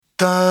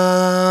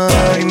た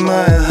り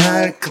前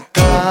入り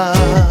方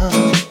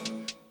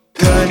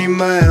谷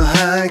間への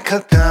入り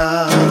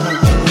方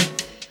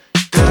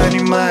谷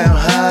間への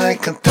入り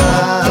方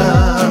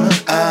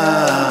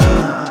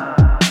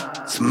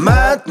スマ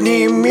ート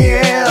に見え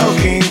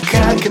るきっ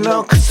かけの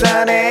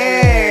重ね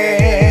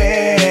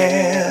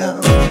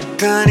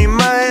谷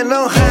間へ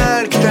の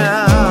入り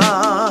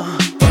方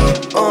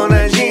同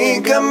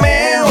じ画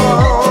面を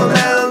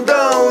何度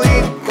行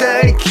っ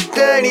たり来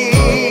たり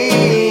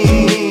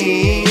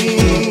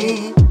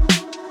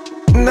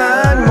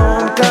何も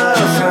満た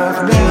さ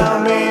ず目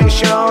に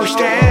消し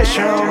て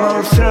消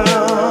耗する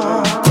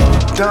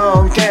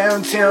どう見て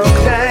も強く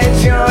ない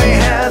強い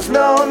はず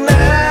のな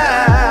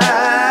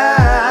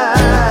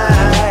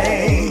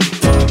い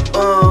大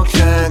き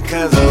な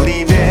飾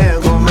りで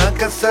ごま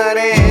かされ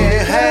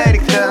入り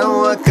方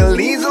分か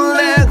りづ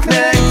らく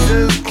なり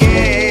続け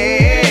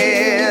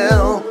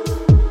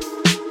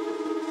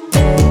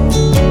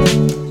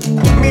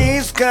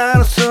自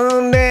ら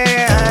進んで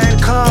入り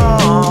込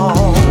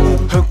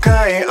む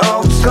深い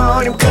奥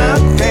底に向かっ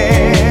て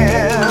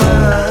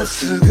まっ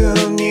すぐ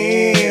に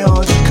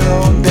落ち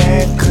込んで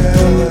く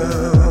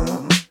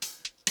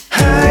這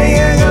い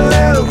上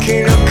がる気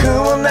力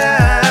もな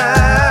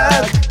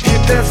くひ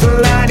たす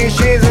らに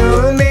沈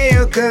んで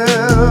ゆく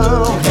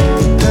当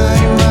たり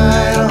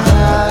前の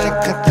入り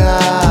方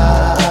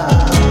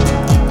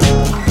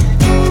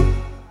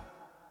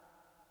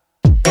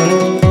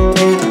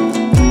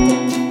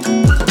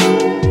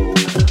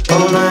同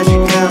じ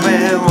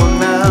壁を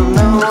何度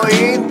も行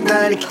った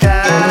り来た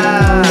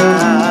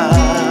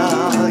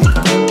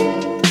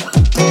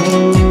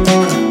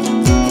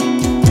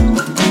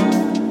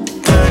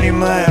当たり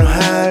前の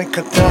入り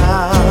方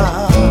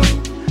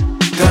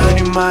当た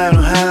り前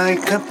の入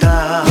り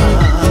方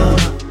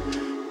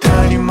当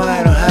たり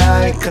前の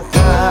入り方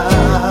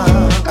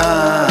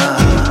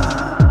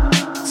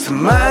ス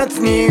マー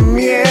トに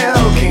見える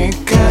きっ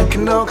かけ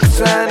の重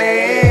ね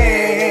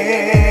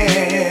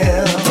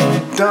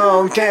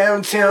どう見て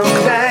も強く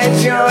ない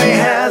強い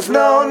はず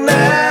のな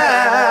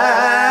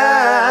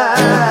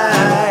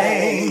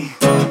い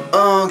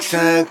大きさ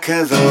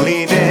飾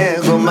りで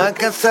ごま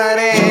かさ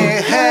れ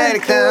入り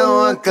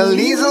方分か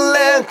りづ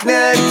らく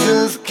なり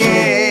続